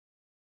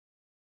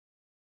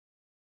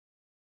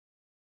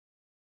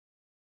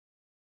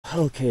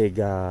Okay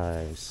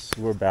guys,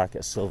 we're back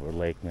at Silver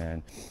Lake,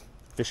 man.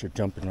 Fish are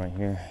jumping right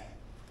here.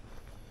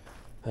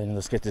 And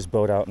let's get this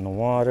boat out in the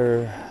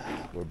water.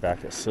 We're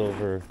back at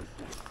Silver.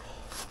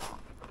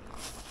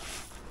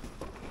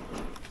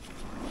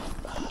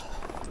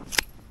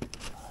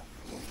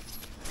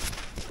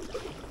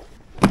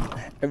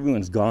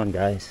 Everyone's gone,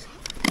 guys.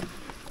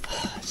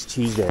 It's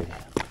Tuesday.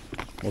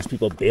 Most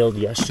people bailed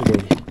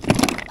yesterday.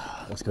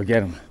 Let's go get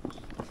them.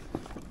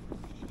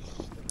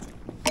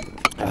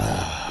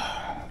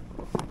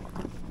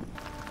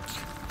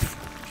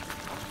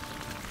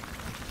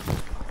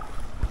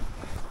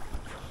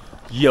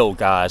 Yo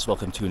guys,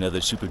 welcome to another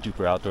super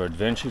duper outdoor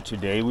adventure.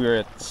 Today we are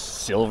at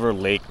Silver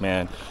Lake,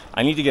 man.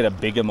 I need to get a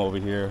big one over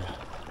here.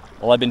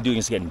 All I've been doing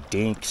is getting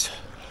dinks.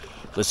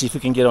 Let's see if we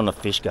can get on a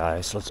fish,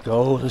 guys. Let's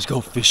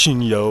go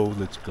fishing, yo.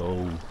 Let's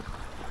go.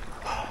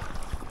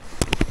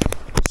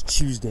 It's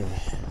Tuesday.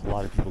 A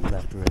lot of people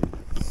left already.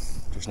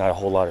 There's not a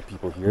whole lot of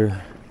people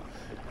here.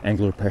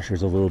 Angler pressure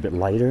is a little bit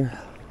lighter.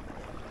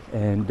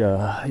 And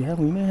yeah,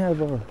 we may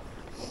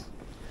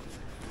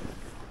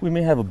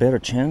have a better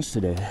chance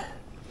today.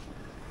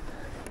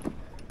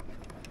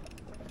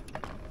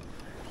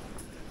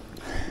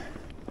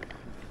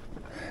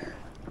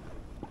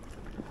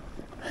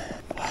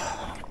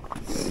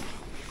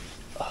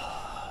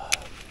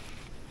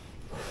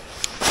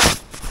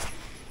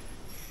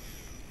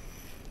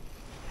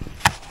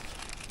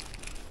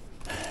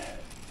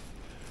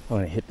 I'm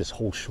gonna hit this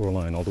whole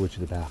shoreline all the way to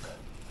the back.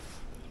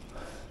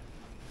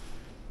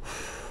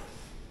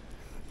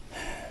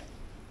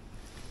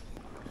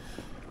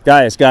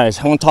 Guys, I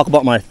want to talk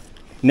about my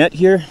net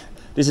here.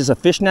 This is a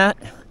Fisknat,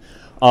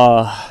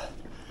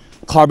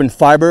 carbon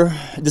fiber.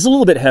 This is a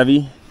little bit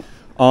heavy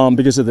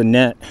because of the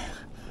net.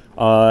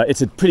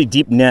 It's a pretty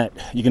deep net.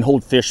 You can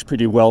hold fish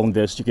pretty well in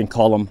this. You can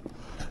call them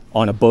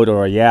on a boat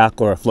or a yak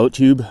or a float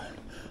tube.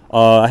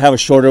 I have a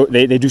shorter,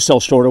 they do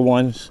sell shorter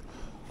ones.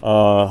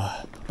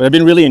 But I've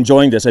been really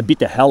enjoying this. I beat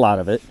the hell out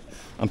of it.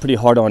 I'm pretty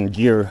hard on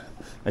gear,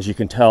 as you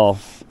can tell.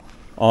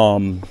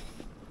 So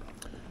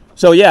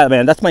yeah,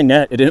 man, that's my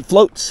net. It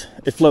floats.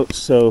 It floats.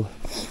 So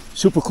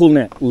super cool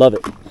net. Love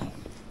it.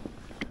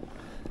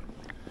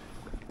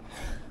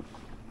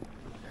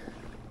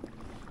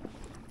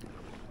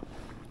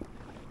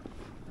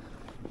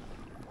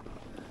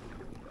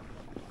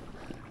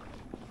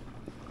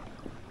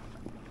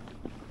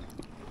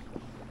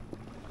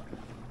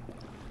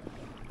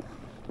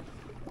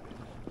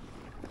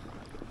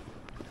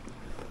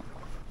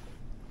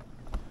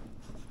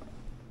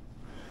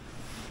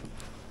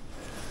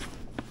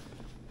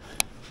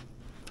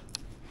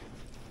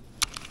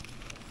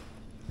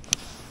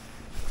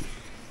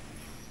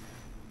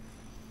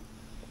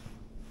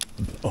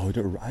 Oh,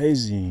 they're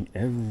rising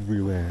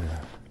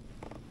everywhere.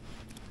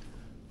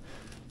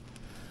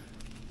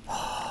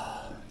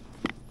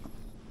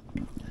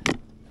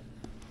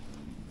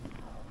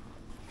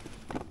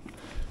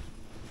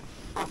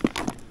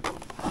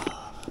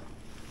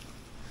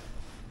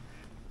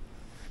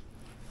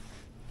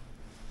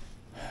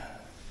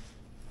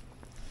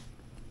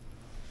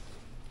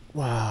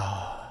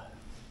 Wow.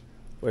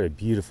 What a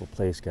beautiful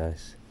place,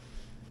 guys.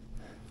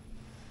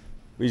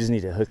 We just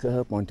need to hook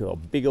up onto a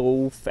big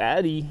old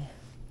fatty.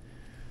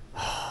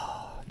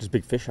 There's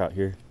big fish out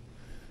here.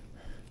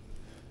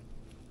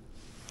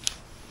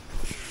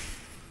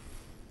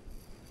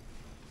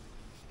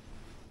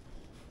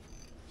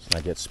 Let's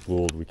not get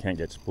spooled. We can't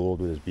get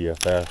spooled with his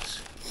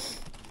BFS.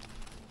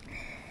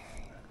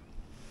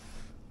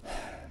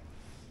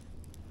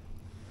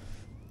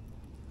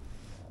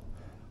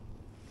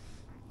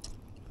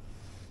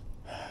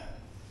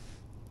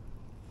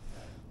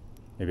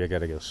 Maybe I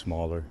gotta go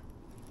smaller.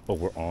 Oh,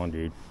 we're on,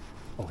 dude.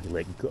 Oh, he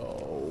let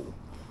go.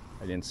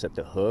 I didn't set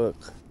the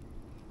hook.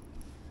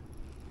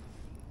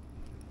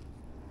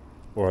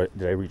 Or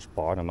did I reach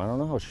bottom? I don't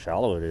know how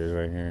shallow it is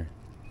right here.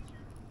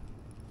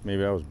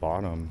 Maybe I was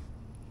bottom.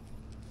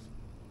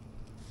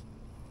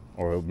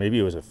 Or maybe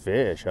it was a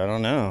fish. I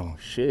don't know.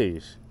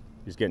 Jeez.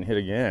 He's getting hit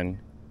again.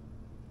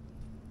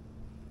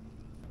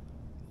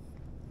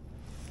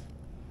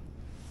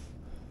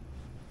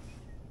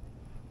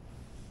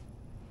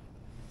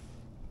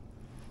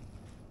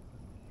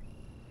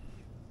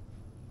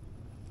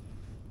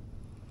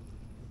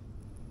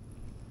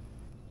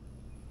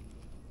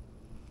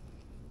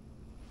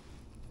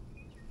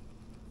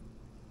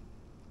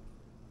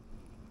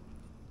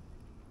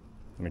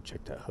 Let me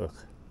check that hook.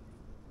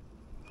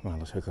 Come on,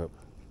 let's hook up.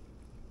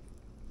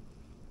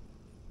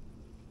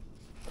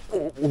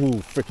 Oh,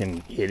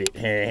 freaking hit it.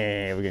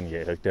 Hey, we're gonna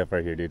get hooked up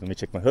right here, dude. Let me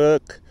check my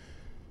hook.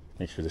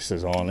 Make sure this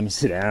is on. Let me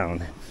sit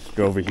down.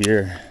 Go over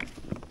here.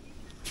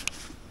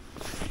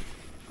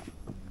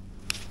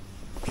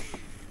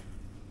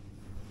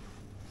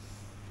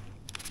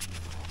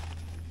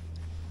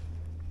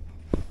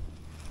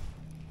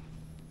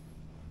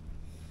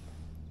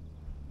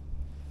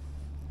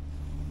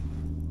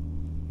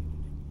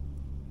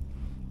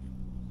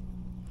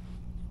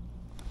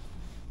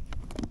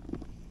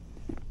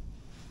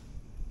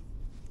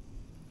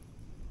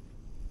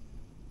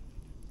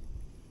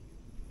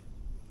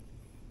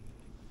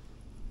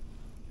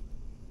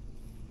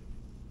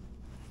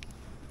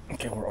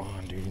 Okay, we're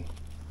on, dude.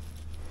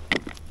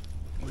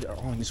 We are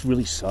on. It's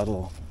really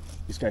subtle.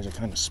 These guys are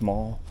kind of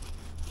small.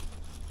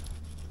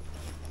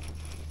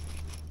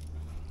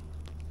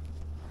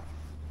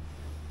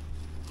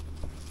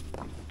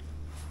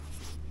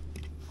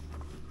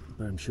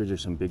 But I'm sure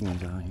there's some big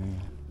ones out here.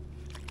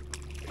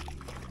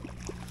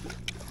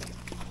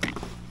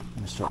 I'm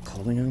gonna start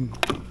calling them.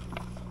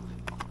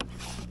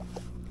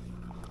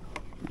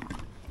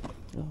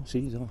 Oh,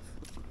 see, he's off.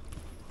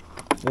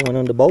 One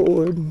on the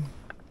board.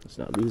 Let's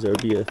not lose our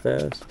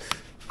BFS.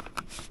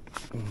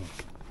 No.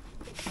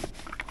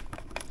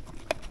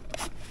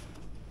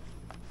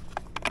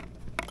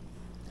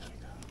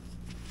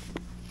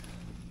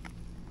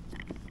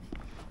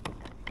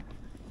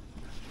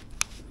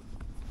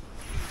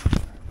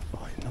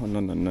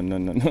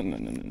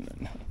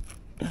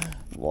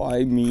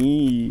 Why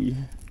me?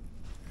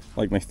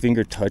 Like my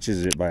finger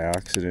touches it by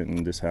accident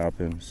and this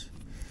happens.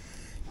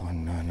 Oh,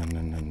 no.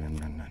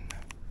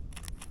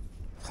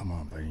 Come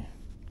on, buddy.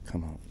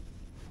 Come on.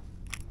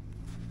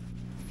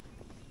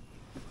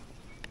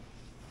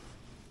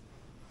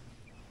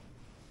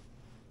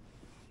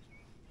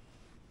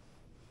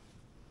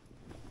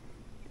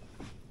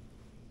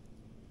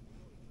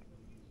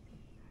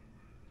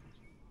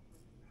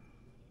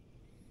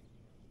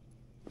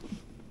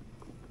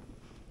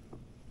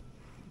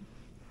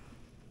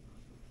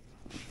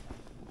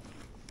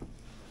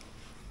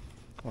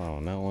 Oh,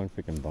 not one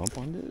freaking bump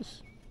on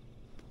this?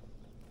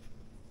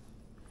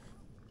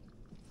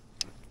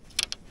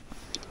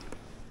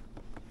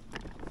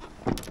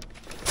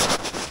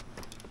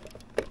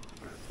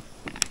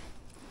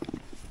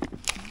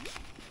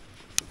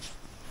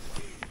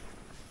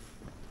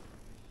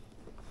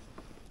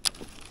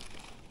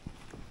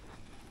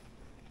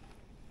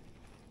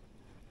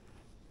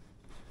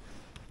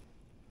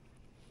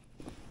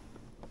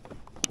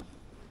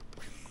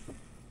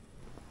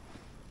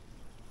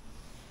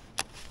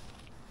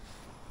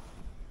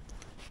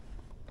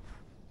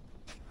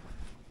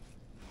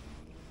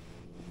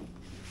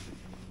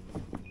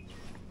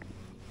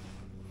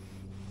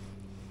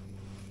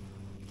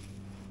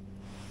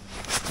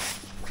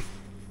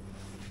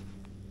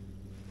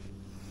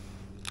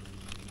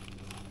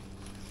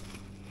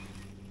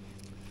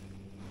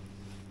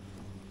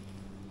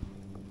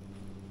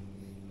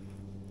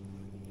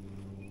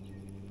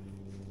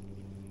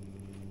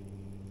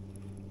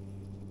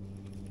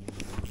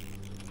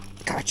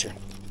 Gotcha.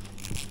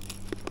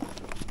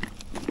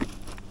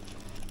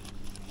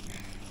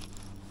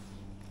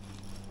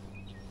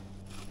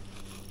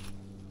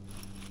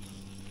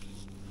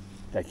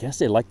 I guess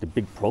they like the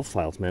big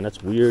profiles, man.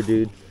 That's weird,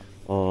 dude.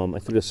 I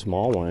threw a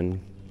small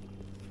one.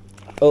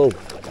 Oh,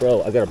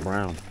 bro, I got a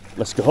brown.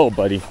 Let's go,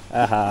 buddy.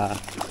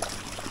 Aha.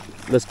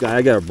 Let's go.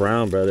 I got a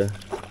brown, brother.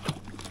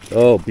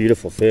 Oh,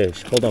 beautiful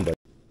fish. Hold on, buddy.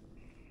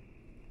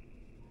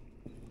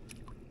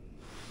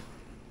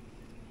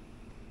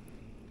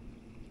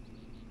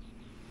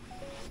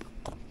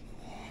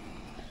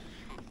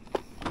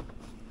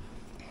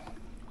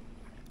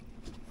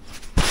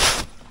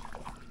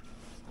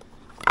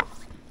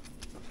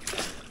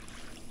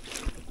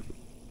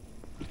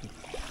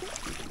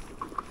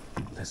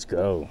 Let's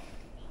go.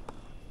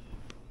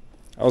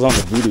 I was on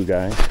the voodoo,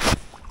 guys.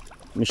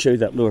 Let me show you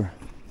that lure.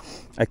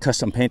 I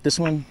custom paint this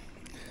one.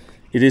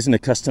 It is in a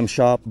custom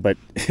shop, but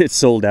it's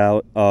sold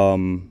out.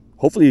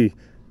 Hopefully,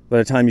 by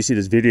the time you see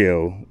this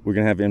video, we're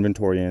gonna have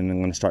inventory and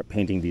I'm gonna start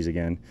painting these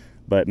again.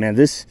 But man,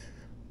 this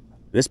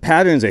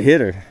pattern's a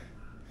hitter.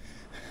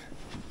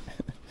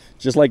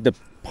 Just like the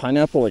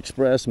Pineapple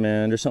Express,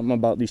 man. There's something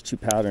about these two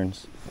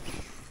patterns.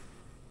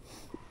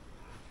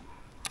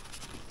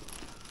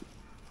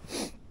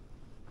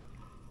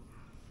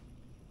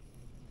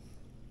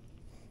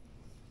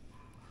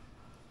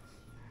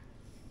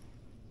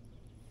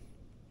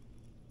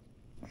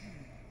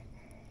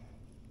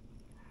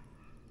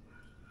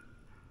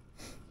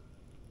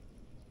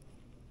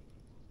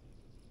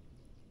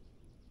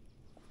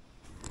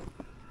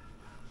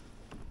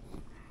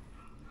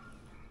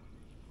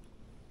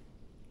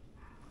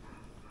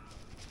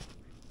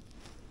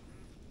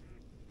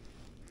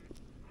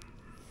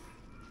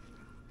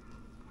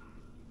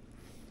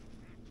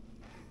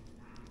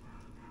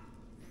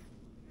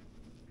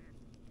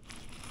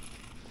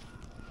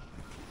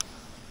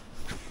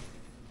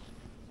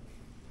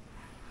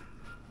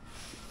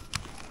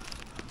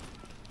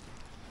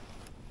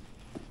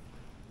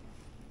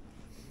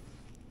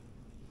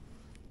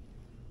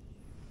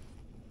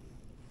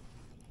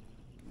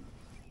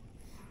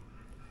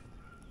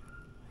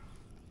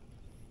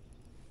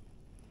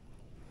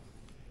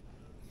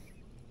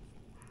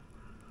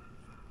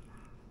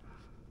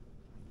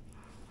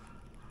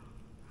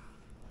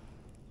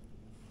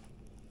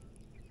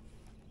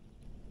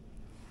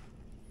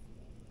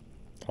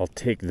 I'll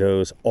take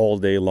those all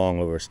day long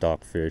over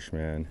stockfish,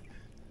 man.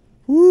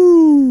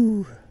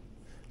 Woo!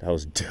 That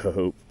was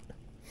dope.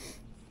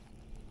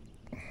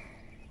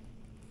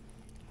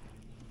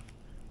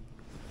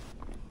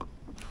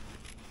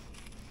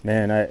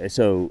 Man, I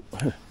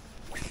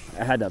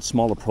had that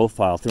smaller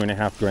profile,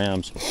 3.5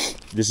 grams.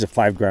 This is a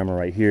 5 grammer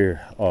right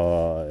here.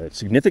 It's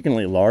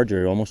significantly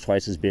larger, almost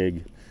twice as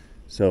big.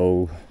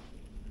 So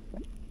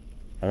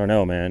I don't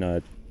know, man.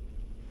 I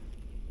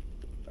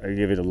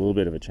give it a little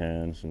bit of a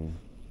chance, and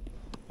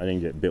I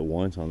didn't get bit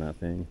once on that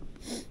thing.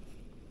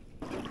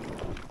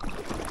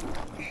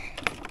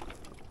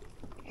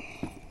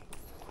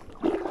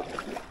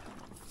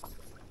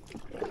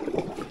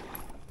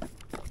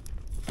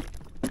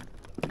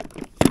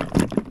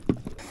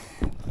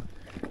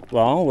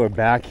 Well, we're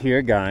back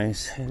here,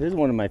 guys. This is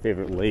one of my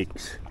favorite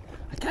lakes.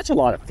 I catch a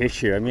lot of fish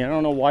here. I mean, I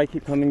don't know why I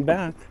keep coming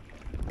back.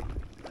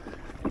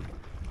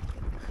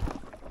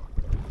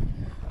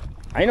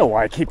 I know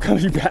why I keep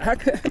coming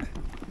back.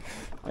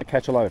 I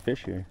catch a lot of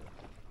fish here.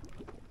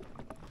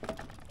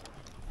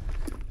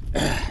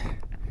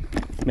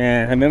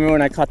 Man, I remember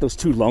when I caught those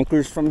 2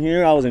 lunkers from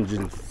here. I was in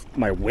just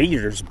my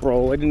waders,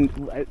 bro.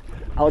 I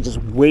was just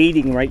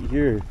wading right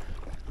here,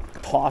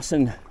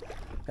 tossing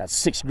that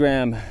 6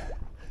 gram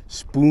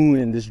spoon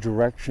in this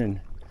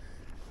direction.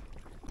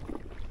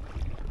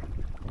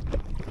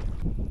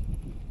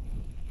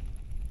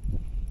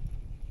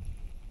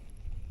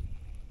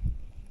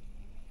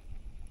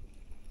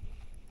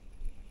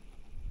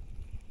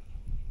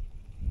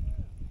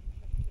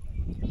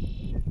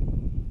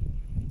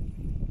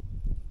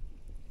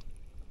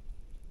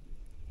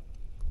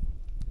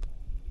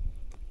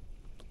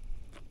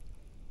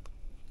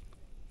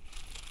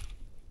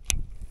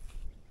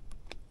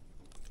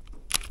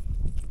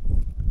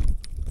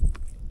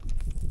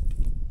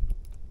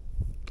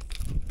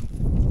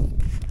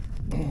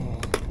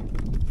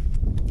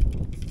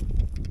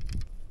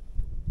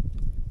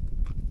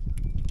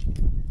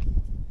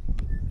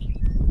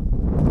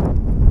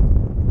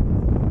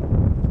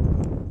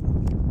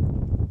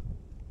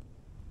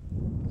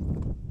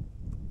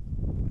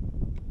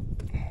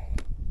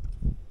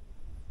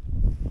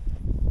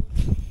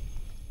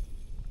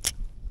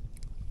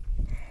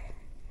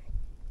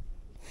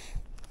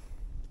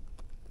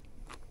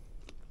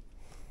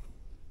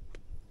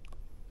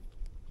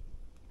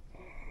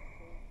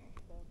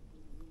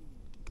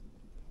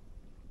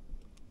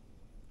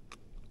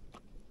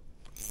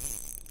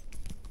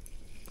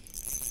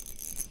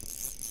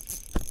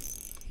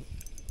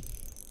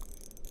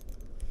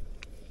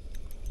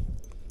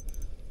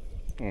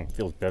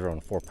 Feels better on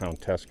a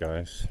 4-pound test,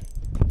 guys.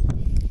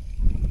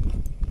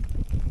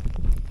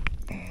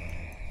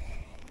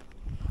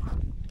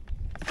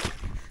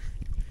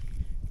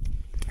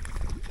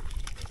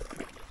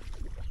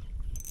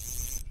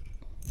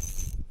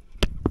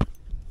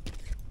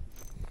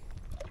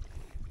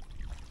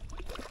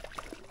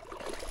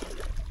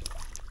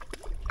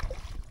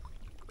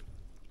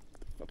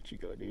 What you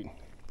got, dude?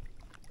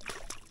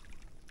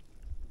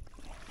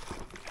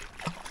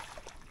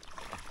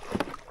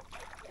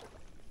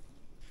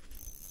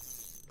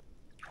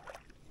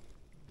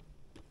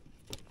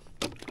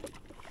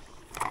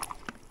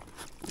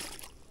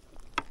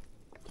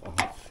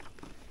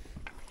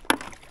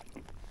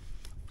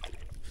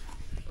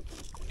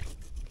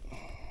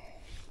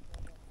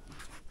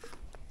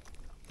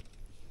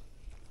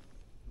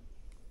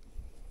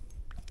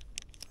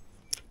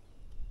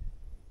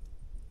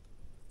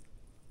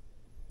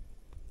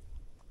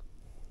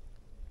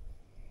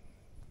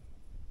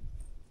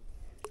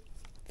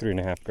 Three and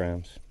a half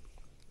grams.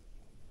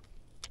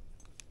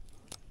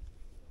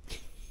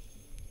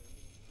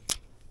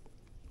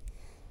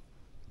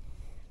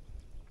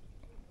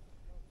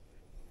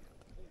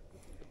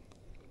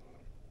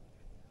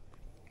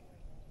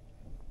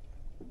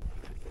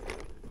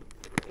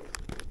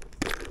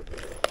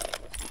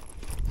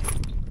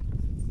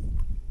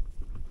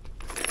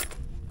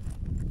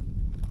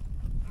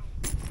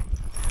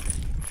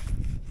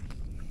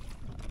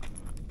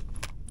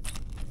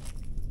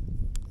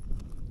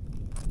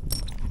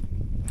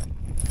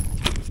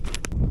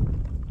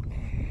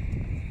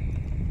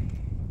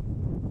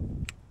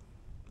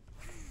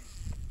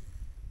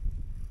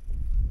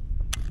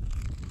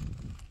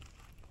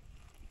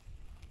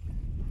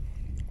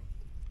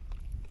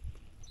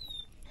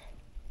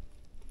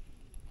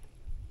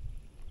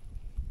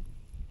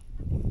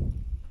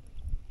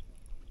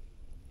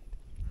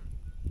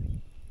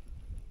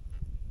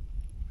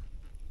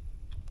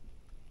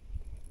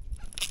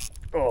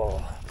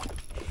 Oh,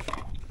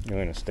 I'm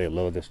gonna stay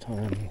low this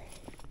time.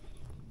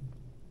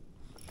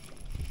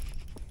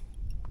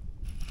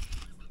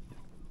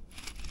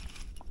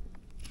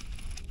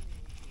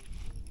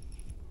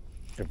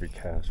 Every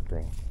cast,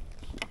 bro.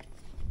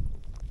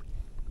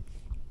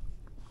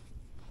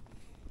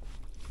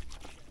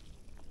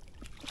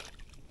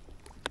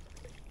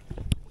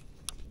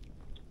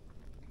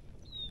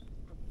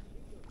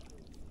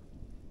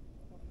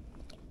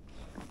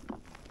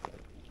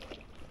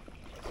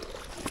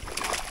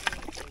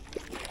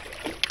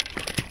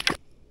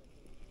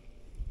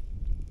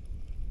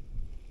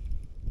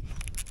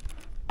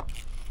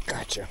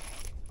 Gotcha.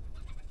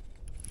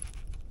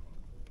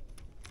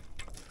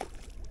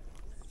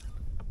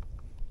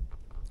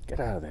 Get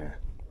out of there.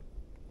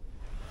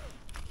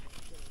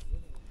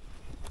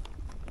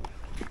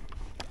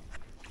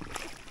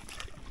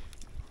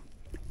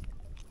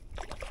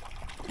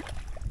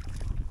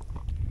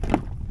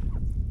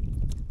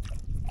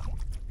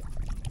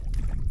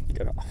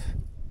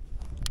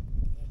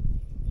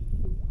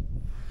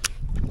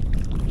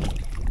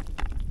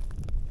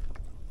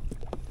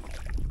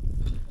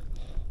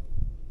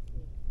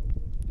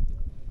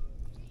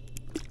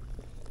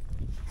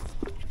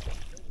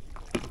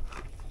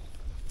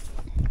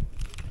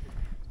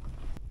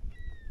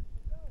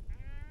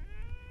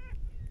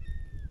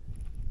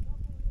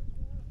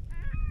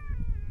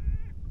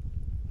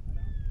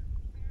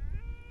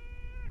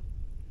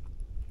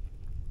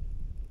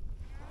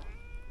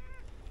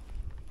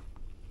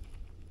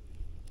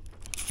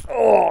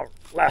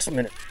 cast a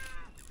minute.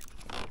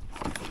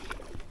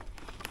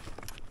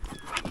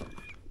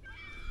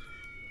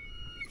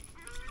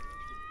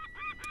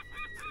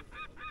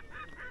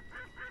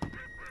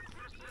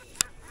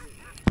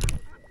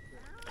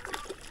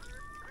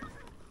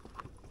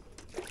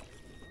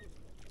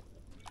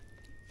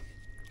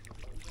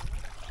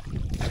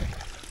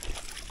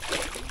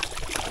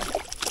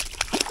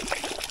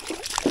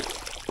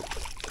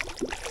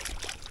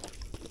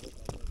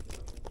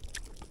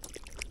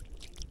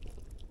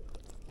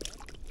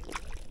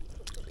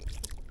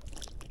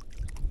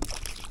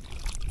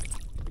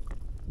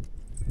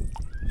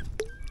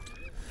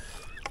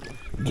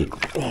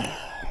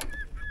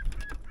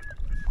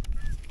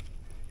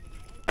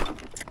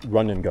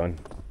 Run and gun.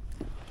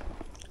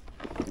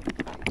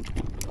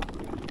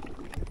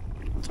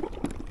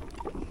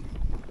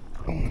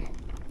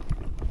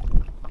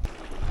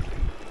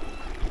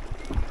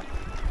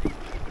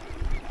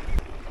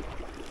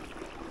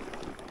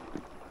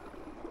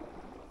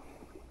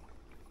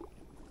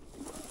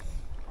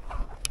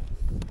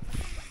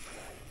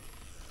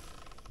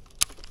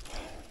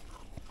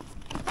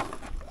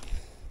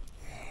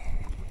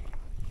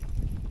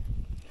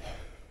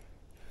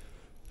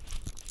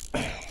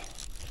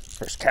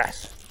 First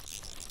cast.